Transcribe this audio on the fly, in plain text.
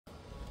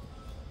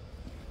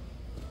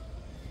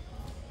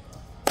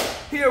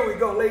Here we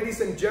go, ladies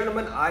and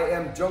gentlemen. I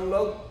am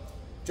Zhong.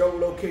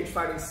 Zhong Cage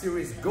Fighting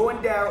Series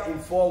going down in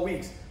 4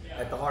 weeks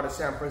at the heart of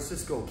San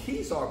Francisco,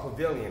 Keysar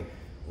Pavilion.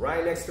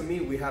 Right next to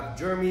me, we have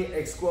Geremy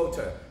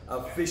Escolta,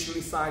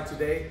 officially signed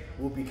today.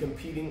 Will be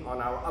competing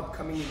on our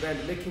upcoming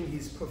event, making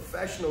his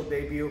professional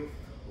debut.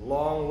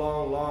 Long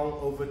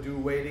overdue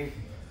waiting.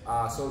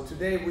 So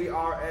today we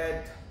are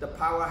at the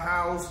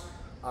Powerhouse,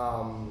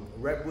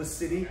 Redwood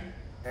City,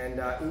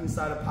 and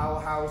inside the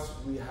Powerhouse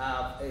we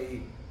have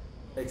a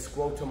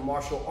Escolta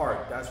martial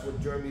art. That's what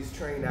Geremy's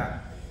trained at.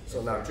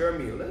 So now,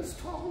 Geremy, let's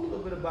talk a little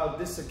bit about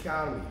this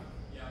academy.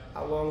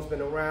 How long it's been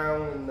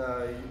around, and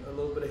a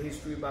little bit of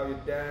history about your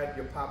dad.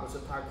 Your papa's a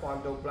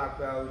Taekwondo black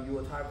belt, you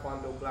a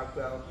Taekwondo black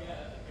belt.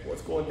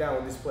 What's going down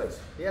with this place?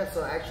 Yeah,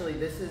 so actually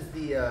this is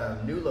the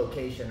new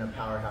location of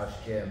Powerhouse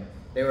Gym.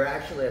 They were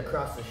actually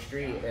across the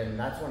street, and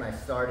that's when I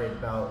started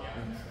about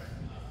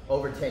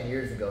over 10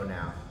 years ago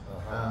now.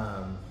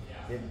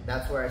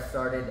 That's where I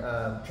started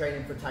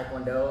training for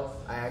Taekwondo.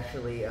 I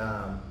actually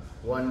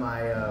won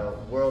my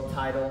world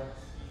title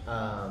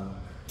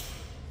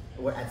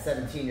at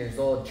 17 years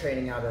old,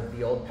 training out of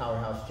the old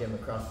Powerhouse Gym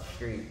across the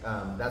street.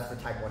 That's for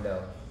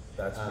Taekwondo.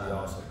 That's pretty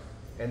awesome.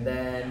 And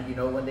then, you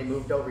know, when they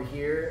moved over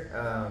here,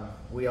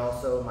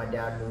 my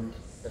dad moved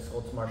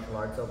Escolta Martial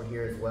Arts over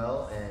here as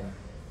well. And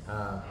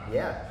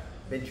yeah,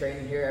 been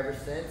training here ever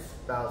since,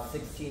 about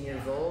 16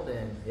 years old,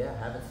 and yeah,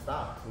 haven't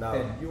stopped. Now,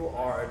 you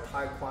are a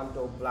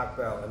Taekwondo black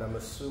belt, and I'm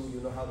assuming you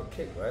know how to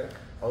kick, right?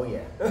 Oh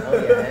yeah, oh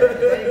yeah.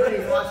 If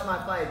anybody's watched my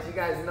fights, you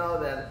guys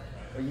know that,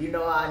 you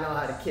know I know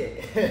how to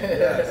kick.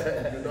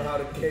 Yes, you know how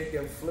to kick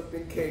and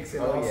flipping kicks,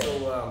 and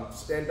also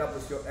stand up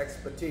is your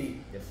expertise.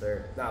 Yes,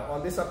 sir. Now,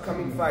 on this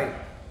upcoming fight,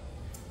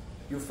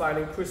 you're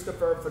fighting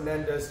Christopher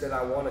Fernandez that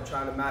I want to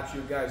try to match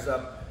you guys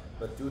up,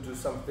 but due to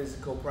some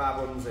physical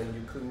problems and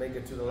you couldn't make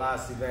it to the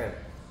last event.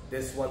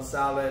 This one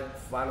solid,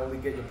 finally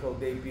get your pro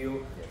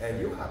debut, and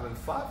you haven't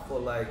fought for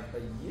like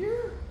a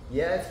year?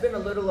 Yeah, it's been a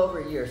little over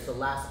a year. So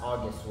last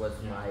August was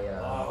my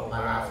my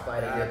last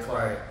fight of your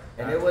card,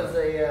 and it was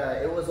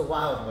a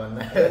wild one.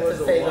 It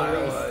was a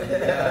wild one.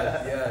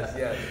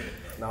 Yes.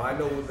 Now I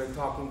know we've been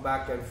talking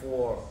back and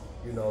forth.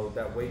 You know,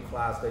 that weight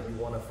class that you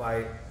want to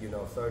fight. You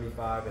know,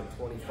 35 and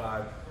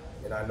 25.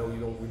 And I know you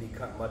don't really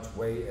cut much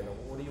weight. And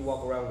what do you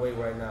walk around weight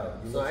right now?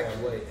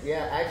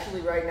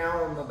 Actually, right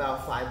now I'm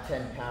about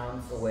 5-10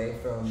 pounds away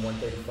from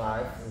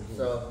 135.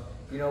 So,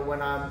 you know,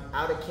 when I'm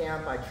out of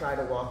camp, I try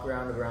to walk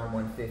around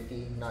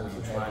 150. Not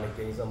too heavy. Trying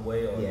to gain some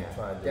weight, or yeah,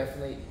 trying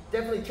to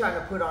definitely trying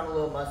to put on a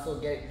little muscle,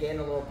 gain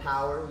a little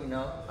power. You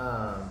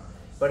know.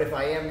 But if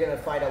I am gonna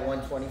fight at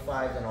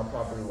 125, then I'll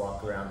probably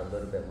walk around a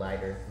little bit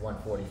lighter,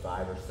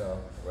 145 or so.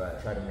 Right.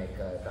 Try to make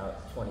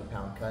about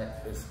 20-pound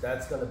cut.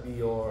 That's gonna be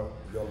your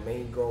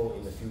main goal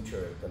in the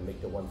future, to make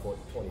the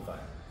 125.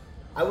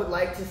 I would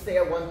like to stay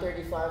at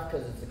 135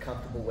 because it's a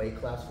comfortable weight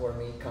class for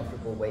me,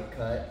 comfortable weight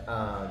cut.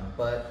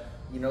 But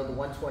you know, the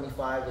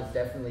 125 is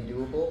definitely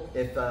doable.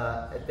 If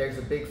there's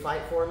a big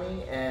fight for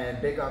me and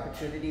big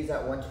opportunities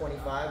at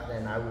 125,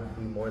 then I would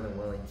be more than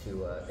willing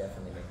to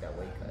definitely make that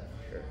weight cut.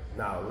 Sure.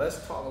 Now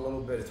let's talk a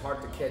little bit. It's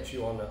hard to catch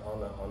you on the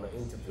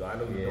interview. I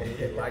know you don't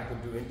really like to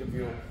do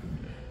interview.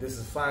 This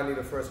is finally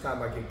the first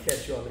time I can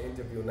catch you on the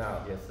interview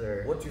now. Yes,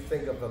 sir. What do you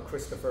think of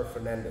Christopher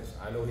Fernandez?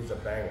 I know he's a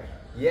banger.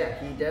 Yeah,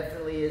 he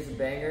definitely is a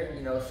banger.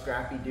 You know,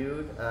 scrappy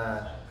dude,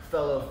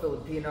 fellow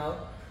Filipino.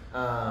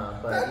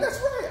 That's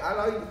right. I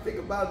know you think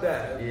about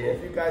that. Yeah.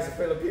 Both you guys are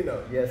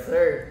Filipino. Yes,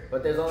 sir.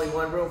 But there's only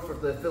one room for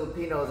the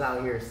Filipinos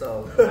out here,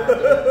 so I have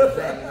to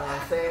represent. You know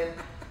what I'm saying?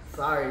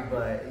 Sorry,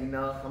 but you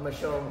know, I'm gonna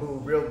show him who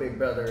real big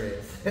brother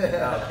is.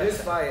 Now,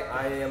 this fight,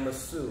 I am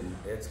assuming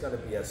it's gonna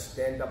be a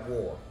stand-up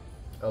war.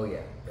 Oh yeah.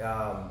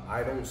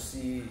 I don't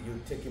see you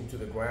take him to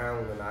the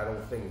ground, and I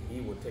don't think he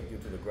will take you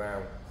to the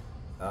ground.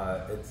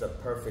 It's a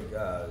perfect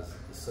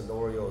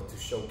scenario to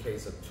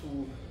showcase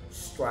two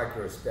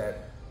strikers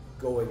that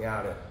going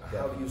at it.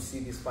 How do you see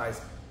this fight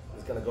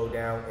is gonna go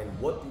down, and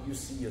what do you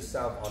see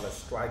yourself on a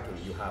striking?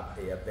 You have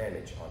an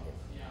advantage on him.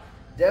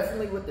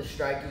 Definitely with the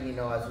striking, you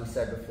know, as we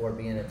said before,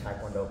 being a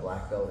Taekwondo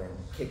black belt and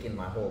kicking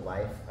my whole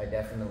life, I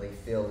definitely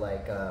feel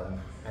like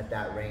at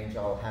that range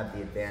I'll have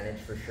the advantage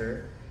for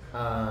sure.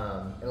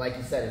 And like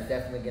you said, it's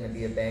definitely going to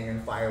be a banger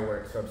and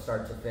fireworks from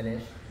start to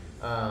finish.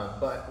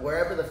 But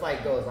wherever the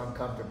fight goes, I'm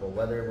comfortable.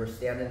 Whether we're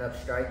standing up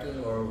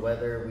striking or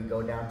whether we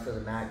go down to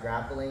the mat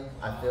grappling,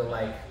 I feel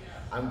like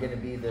I'm going to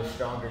be the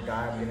stronger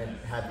guy. I'm going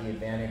to have the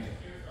advantage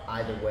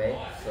either way.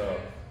 So,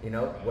 you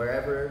know,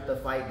 wherever the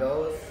fight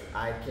goes,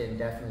 I can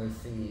definitely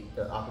see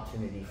the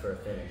opportunity for a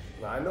finish.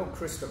 Now, I know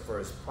Christopher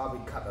has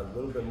probably cut a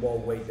little bit more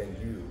weight than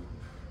you.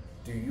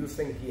 Do you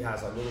think he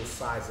has a little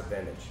size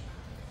advantage?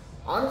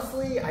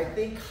 Honestly, I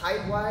think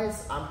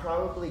height-wise, I'm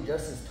probably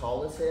just as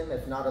tall as him,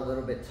 if not a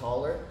little bit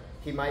taller.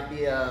 He might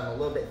be a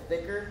little bit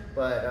thicker,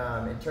 but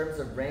in terms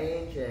of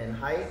range and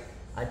height,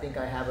 I think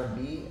I have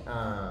him beat.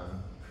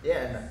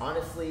 Yeah, and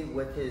honestly,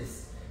 with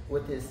his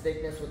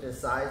thickness, with his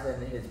size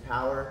and his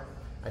power,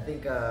 I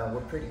think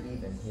we're pretty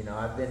even. You know,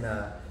 I've been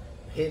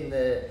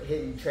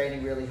hitting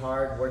training really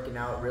hard, working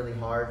out really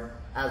hard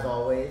as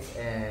always,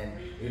 and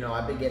you know,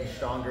 I've been getting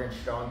stronger and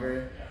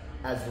stronger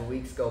as the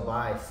weeks go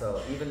by.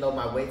 So even though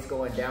my weight's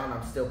going down,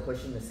 I'm still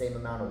pushing the same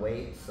amount of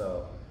weight,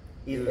 so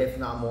if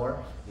not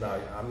more. Now,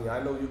 I mean,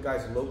 I know you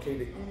guys are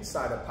located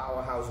inside a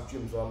powerhouse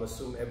gym, so I'm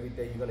assuming every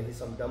day you're gonna hit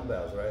some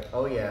dumbbells, right?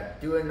 Oh yeah,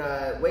 doing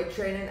weight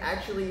training.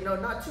 Actually, you know,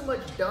 not too much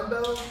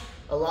dumbbells,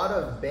 a lot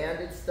of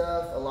banded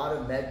stuff, a lot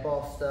of med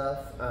ball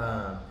stuff,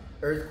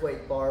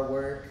 earthquake bar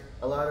work,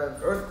 a lot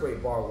of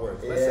earthquake bar work.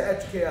 Yeah. Let's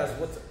educate us.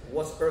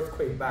 What's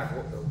earthquake bar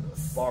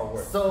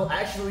work? So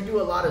actually, we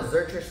do a lot of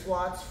Zercher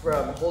squats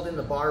from holding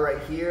the bar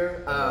right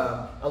here.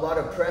 A lot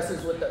of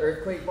presses with the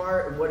earthquake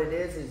bar, and what it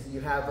is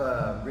you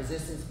have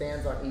resistance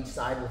bands on each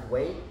side with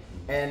weight,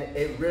 and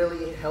it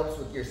really helps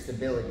with your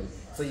stability.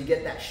 So you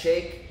get that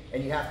shake,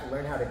 and you have to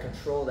learn how to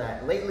control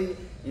that. Lately,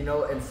 you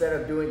know, instead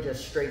of doing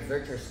just straight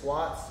Zercher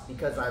squats,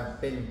 because I've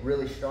been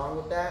really strong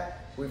with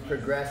that, we've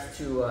progressed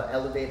to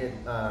elevated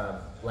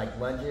like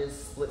lunges,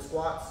 split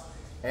squats,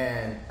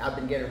 and I've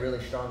been getting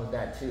really strong with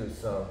that too.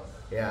 So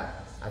yeah,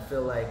 I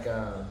feel like,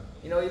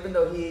 you know, even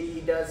though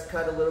he does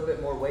cut a little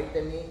bit more weight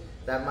than me,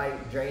 that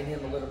might drain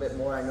him a little bit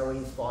more. I know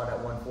he's fought at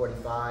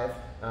 145.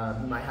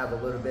 He might have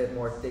a little bit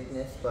more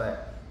thickness,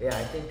 but yeah,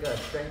 I think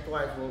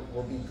strength-wise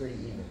we'll be pretty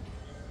even.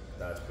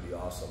 That's pretty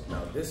awesome.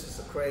 Now this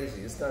is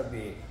crazy. It's gonna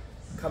be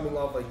coming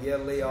off a year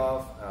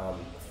layoff.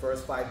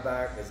 First fight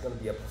back, it's gonna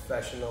be a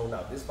professional.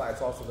 Now this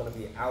fight's also gonna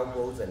be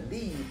elbows and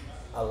knee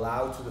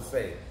allowed to the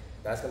face.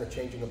 That's gonna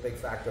change a big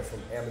factor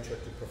from amateur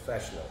to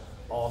professional.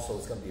 Also,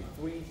 it's gonna be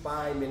 3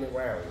 5-minute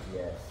rounds.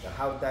 Yes. Now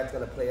how that's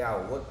gonna play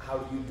out? How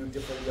do you do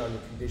differently on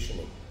your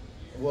conditioning?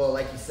 Well,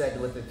 like you said,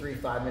 with the 3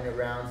 5-minute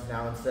rounds,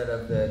 now instead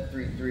of the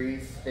 3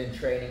 3s, been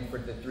training for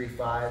the 3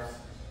 5s.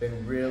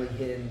 Been really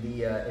hitting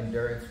the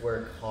endurance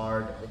work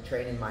hard,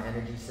 training my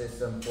energy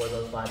system for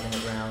those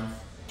 5-minute rounds.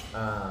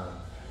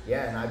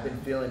 Yeah, and I've been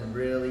feeling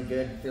really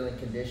good, feeling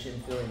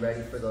conditioned, feeling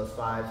ready for those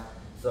 5s.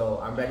 So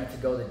I'm ready to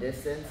go the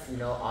distance. You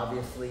know,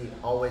 obviously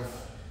always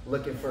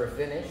looking for a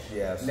finish.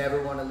 Yes.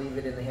 Never want to leave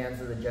it in the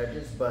hands of the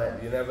judges,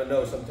 but you never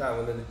know.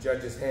 Sometimes when in the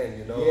judge's hand,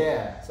 you know.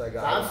 Yeah. It's like so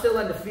I'm still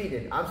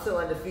undefeated. I'm still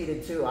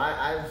undefeated too.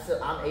 I'm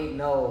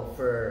 8-0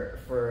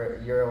 for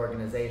your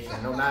organization.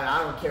 No matter,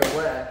 I don't care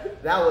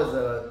what. That was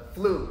a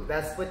fluke.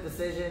 That split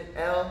decision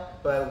L.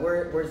 But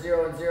we're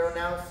 0-0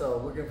 now, so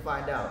we're gonna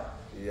find out.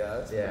 Yeah,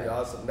 that's pretty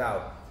awesome.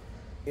 Now,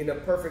 in a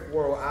perfect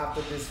world,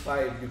 after this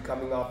fight, you're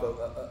coming off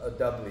a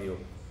W.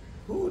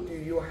 Who do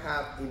you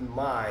have in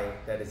mind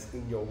that is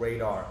in your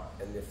radar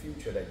in the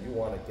future that you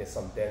want to get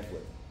some dent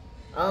with?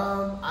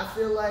 I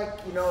feel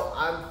like, you know,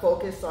 I'm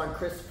focused on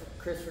Chris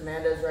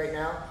Fernandez right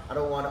now. I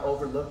don't want to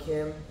overlook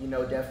him. You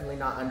know, definitely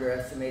not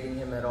underestimating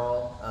him at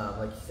all.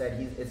 Like you said,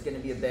 it's going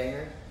to be a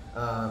banger.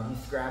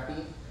 He's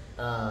scrappy.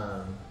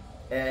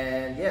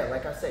 And yeah,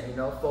 like I said, you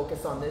know,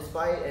 focus on this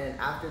fight, and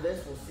after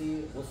this,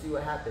 we'll see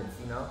what happens.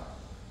 You know,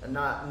 and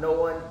no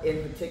one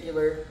in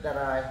particular that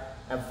I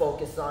am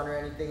focused on or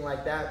anything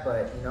like that,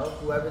 but you know,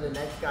 whoever the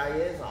next guy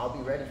is, I'll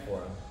be ready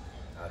for him.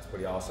 That's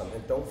pretty awesome.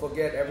 And don't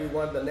forget,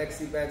 everyone, the next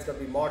event's gonna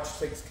be March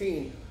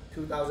 16,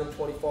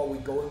 2024. We're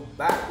going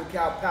back to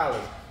Cow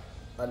Palace.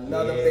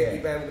 Another big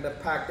event. We're gonna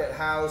pack that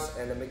house,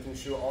 and then making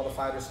sure all the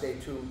fighters stay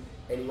tuned.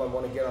 Anyone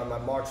want to get on my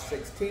March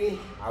 16,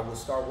 I will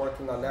start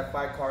working on that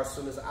fight card as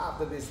soon as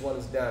after this one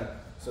is done.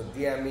 So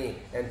DM me.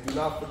 And do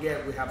not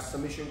forget, we have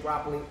submission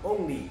grappling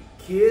only,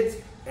 kids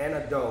and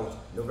adults,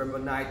 November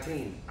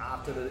 19,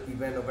 after the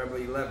event November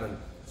 11.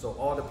 So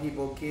all the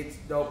people, kids,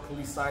 adults,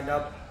 please sign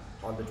up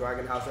on the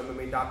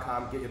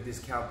DragonHouseMMA.com. Get your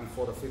discount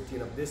before the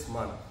 15th of this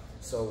month.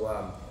 So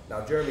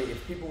now, Geremy,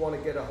 if people want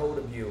to get a hold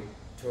of you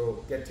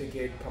to get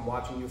ticket, come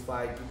watching you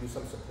fight, give you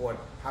some support,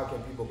 how can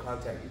people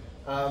contact you?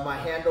 My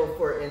handle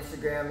for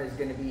Instagram is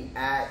going to be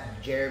at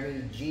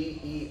Geremy,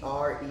 Geremy,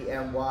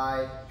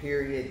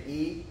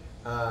 _E.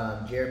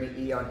 Geremy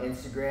E on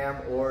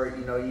Instagram, or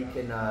you know, you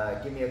can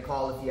give me a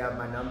call if you have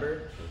my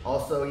number.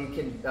 Also, you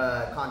can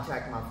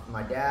contact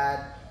my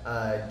dad,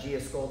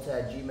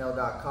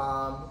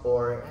 gescolta@gmail.com,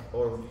 or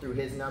through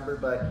his number.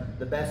 But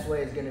the best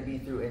way is going to be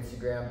through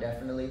Instagram,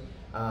 definitely.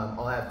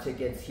 I'll have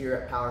tickets here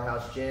at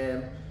Powerhouse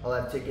Gym. I'll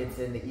have tickets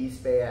in the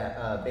East Bay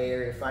at Bay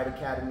Area Fight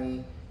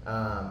Academy.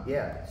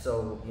 Yeah,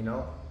 so you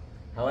know,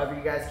 however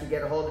you guys can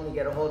get a hold of me,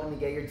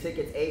 get your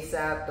tickets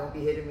ASAP. Don't be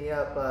hitting me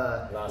up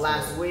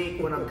last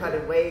week when I'm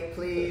cutting weight,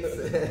 please.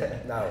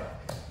 Now,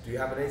 do you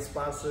have any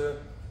sponsor,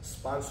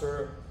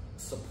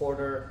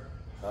 supporter,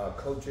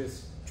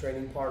 coaches,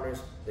 training partners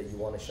that you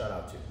want to shout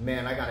out to?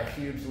 Man, I got a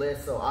huge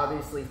list. So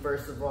obviously,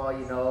 first of all,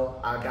 you know,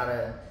 I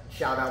gotta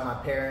shout out my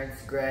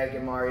parents, Greg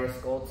and Geremy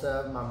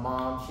Escolta. My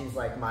mom, she's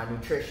like my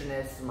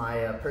nutritionist,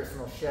 my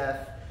personal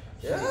chef.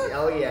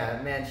 Oh yeah,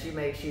 man, she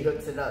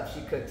hooks it up. She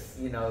cooks,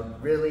 you know,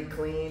 really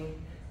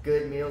clean,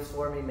 good meals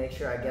for me. Make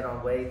sure I get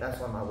on weight. That's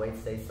why my weight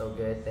stays so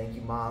good. Thank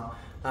you, Mom.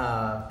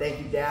 Thank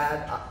you,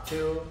 Dad,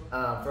 too,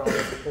 for all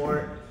the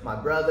support. My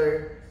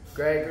brother,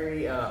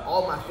 Gregory,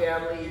 all my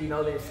family, you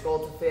know, the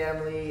Escolta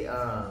family,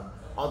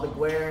 all the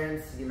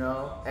Guerins, you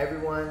know,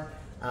 everyone.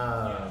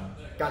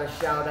 Got to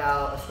shout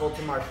out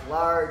Escolta Martial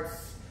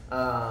Arts,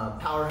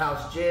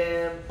 Powerhouse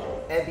Gym,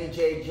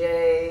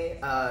 EBJJ,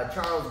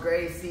 Charles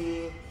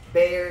Gracie,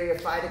 Bay Area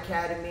Fight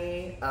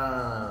Academy.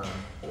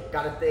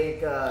 Got to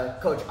thank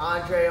Coach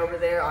Andre over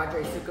there,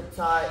 Andre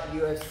Sukuptat,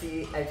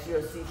 UFC,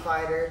 ex-UFC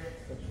fighter.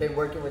 Been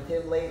working with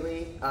him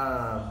lately.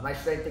 My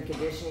strength and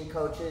conditioning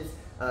coaches,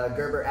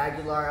 Gerber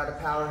Aguilar out of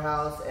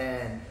Powerhouse,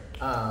 and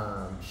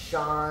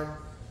Sean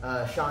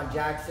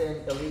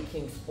Jackson, Elite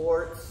King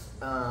Sports.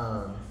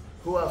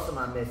 Who else am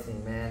I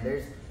missing, man?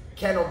 There's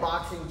Kennel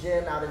Boxing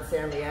Gym out in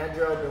San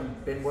Leandro.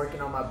 Been working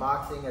on my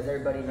boxing. As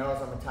everybody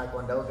knows, I'm a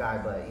Taekwondo guy,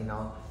 but you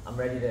know, I'm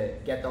ready to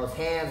get those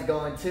hands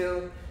going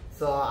too.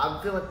 So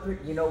I'm feeling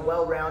pretty, you know,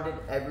 well-rounded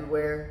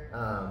everywhere.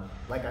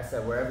 Like I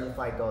said, wherever the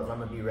fight goes, I'm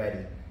gonna be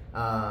ready.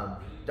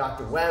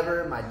 Dr.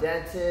 Weber, my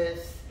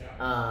dentist.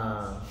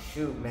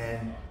 Shoot,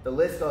 man, the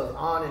list goes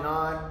on and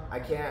on. I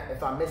can't.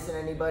 If I'm missing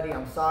anybody,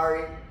 I'm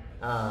sorry.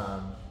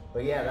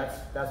 But yeah,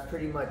 that's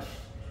pretty much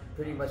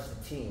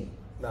the team.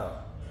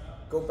 Now,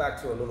 go back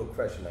to a little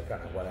question I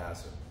kind of want to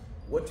ask you.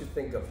 What you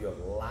think of your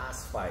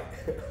last fight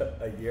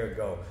a year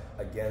ago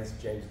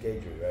against James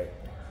Gagey, right?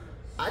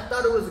 I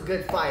thought it was a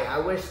good fight. I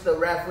wish the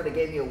ref would have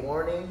gave me a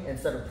warning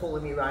instead of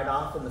pulling me right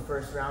off in the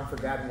first round for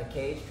grabbing the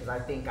cage, because I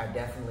think I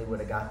definitely would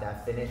have got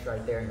that finish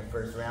right there in the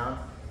first round,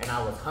 and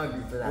I was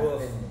hungry for that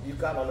finish. You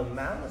got on a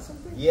mount or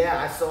something?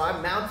 Yeah, so I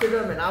mounted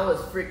him, and I was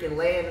freaking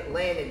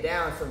laying it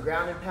down, some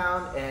ground and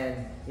pound,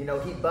 and you know,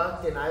 he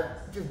bucked, and I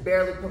just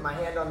barely put my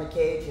hand on the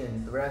cage,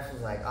 and the ref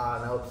was like,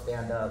 "Oh, no,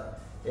 stand up."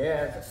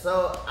 Yeah,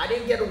 so I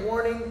didn't get a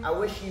warning. I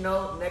wish, you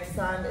know, next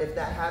time if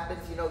that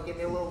happens, you know, give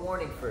me a little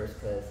warning first,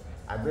 because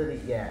I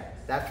really, yeah,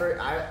 that first,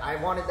 I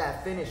wanted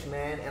that finish,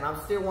 man, and I'm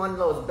still wanting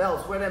those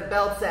belts. Where them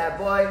belts at,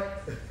 boy?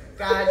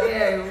 God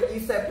damn, you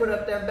said put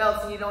up them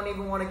belts, and you don't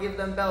even want to give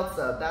them belts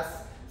up.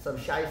 That's some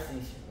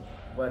shicey,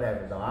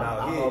 whatever, though.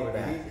 I'm over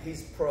that.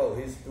 He's pro.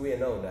 He's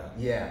 3-0 now.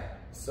 Yeah.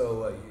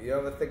 So you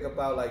ever think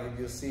about, like, if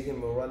you see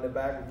him run it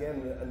back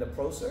again in the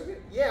pro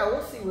circuit? Yeah,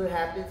 we'll see what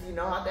happens. You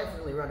know, I'll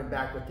definitely run it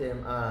back with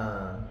him.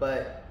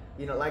 But,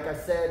 you know, like I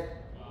said,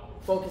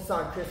 focus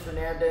on Chris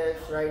Fernandez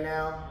right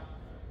now.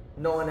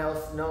 No one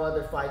else, no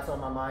other fights on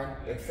my mind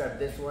except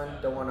this one.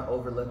 Don't want to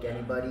overlook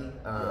anybody.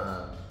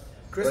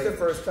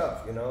 Christopher's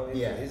tough, you know.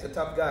 Yeah. He's a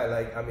tough guy.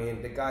 Like, I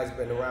mean, the guy's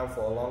been around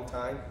for a long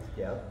time.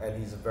 Yeah. And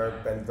he's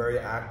been very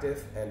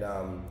active, and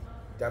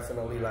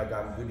definitely, like,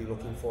 I'm really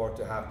looking forward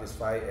to have this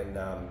fight. And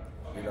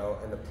you know,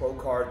 and the pro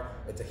card,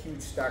 it's a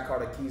huge stack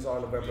card at Keys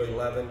on November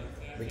 11th,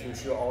 making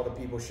sure all the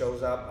people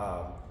shows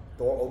up.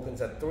 Door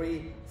opens at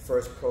 3.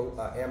 First pro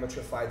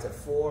amateur fights at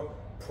 4.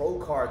 Pro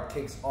card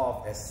kicks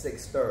off at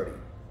 6:30.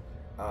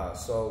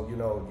 So, you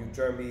know, you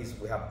Jeremy's,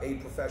 we have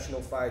 8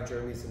 professional fight.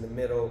 Jeremy's in the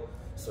middle.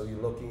 So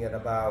you're looking at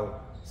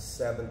about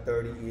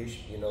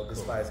 7:30-ish. You know,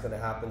 this fight is going to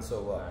happen.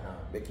 So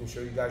making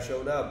sure you guys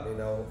showed up, you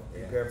know,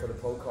 prepare for the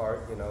pro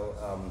card, you know.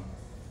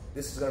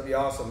 This is going to be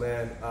awesome,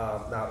 man.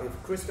 Now, if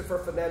Christopher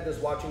Fernandez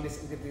is watching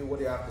this interview, what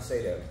do you have to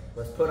say to him?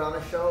 Let's put on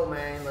a show,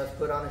 man. Let's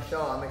put on a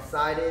show. I'm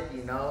excited.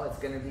 You know, it's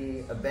going to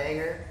be a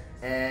banger.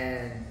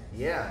 And,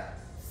 yeah,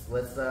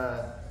 let's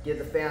give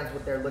the fans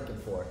what they're looking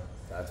for.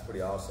 That's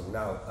pretty awesome.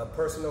 Now, a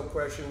personal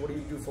question. What do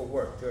you do for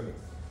work, Jeremy?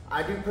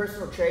 I do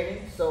personal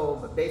training.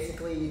 So,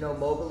 basically, you know,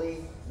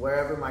 mobily,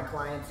 wherever my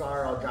clients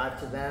are, I'll drive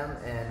to them.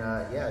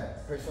 And, yeah,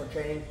 personal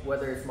training,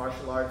 whether it's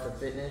martial arts or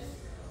fitness.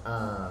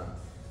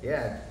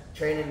 Yeah,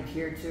 training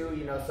here too,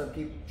 you know, some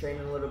people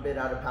training a little bit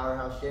out of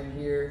Powerhouse Gym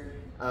here.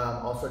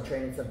 Also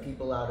training some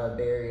people out of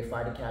Bay Area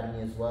Fight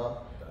Academy as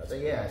well. So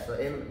yeah, so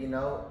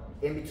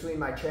in between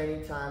my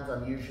training times,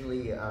 I'm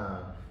usually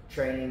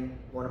training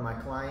one of my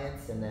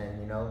clients, and then,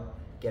 you know,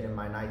 getting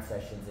my night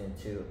sessions in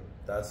too.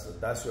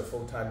 That's your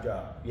full-time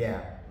job? Yeah,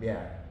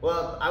 yeah.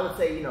 Well, I would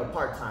say, you know,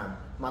 part-time.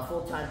 My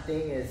full-time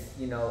thing is,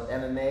 you know,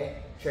 MMA,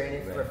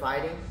 training for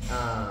fighting.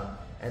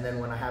 And then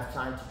when I have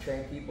time to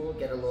train people,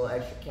 get a little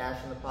extra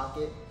cash in the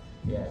pocket,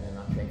 yeah, and then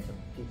I'll train some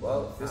people.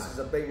 Well, this is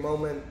a big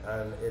moment,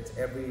 and it's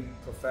every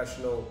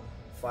professional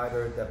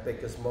fighter that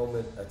biggest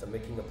moment at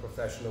making a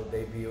professional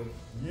debut.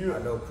 Yeah.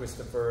 I know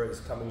Christopher is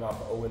coming off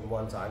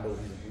 0-1, so I know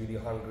he's really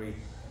hungry.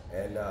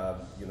 And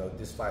you know,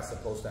 this fight's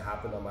supposed to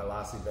happen on my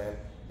last event.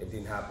 It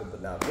didn't happen,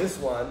 but now this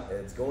one,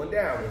 it's going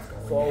down. It's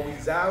going 4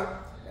 weeks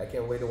out. I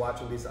can't wait to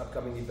watching these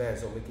upcoming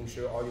events. So making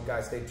sure all you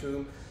guys stay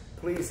tuned.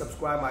 Please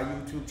subscribe my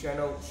YouTube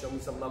channel. Show me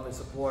some love and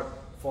support.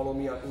 Follow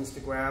me on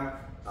Instagram,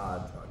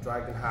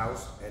 Dragon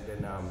House, and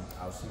then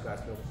I'll see you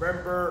guys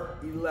November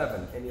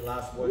 11th. Any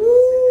last words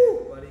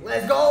you want to say to everybody?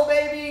 Let's go,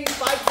 baby!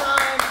 Fight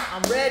time!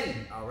 I'm ready.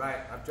 All right,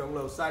 I'm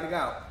Zhong signing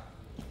out.